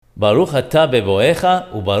Baruch atah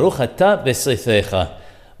beboecha, ubaruch atah beseitecha.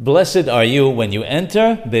 Blessed are you when you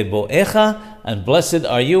enter, beboecha, and blessed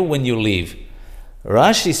are you when you leave.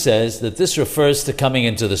 Rashi says that this refers to coming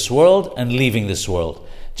into this world and leaving this world.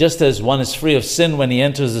 Just as one is free of sin when he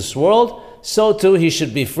enters this world, so too he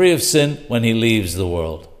should be free of sin when he leaves the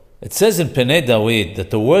world. It says in Penei David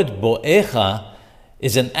that the word boecha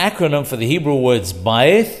is an acronym for the Hebrew words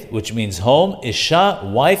Baith, which means home, Isha,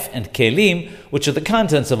 wife, and Kelim, which are the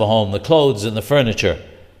contents of a home, the clothes and the furniture.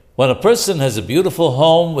 When a person has a beautiful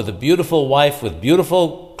home with a beautiful wife, with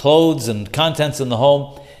beautiful clothes and contents in the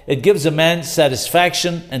home, it gives a man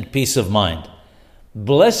satisfaction and peace of mind.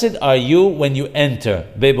 Blessed are you when you enter.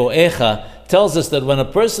 Beboecha tells us that when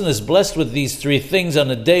a person is blessed with these three things on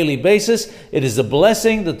a daily basis, it is a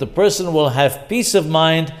blessing that the person will have peace of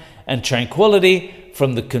mind and tranquility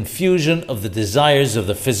from the confusion of the desires of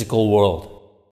the physical world.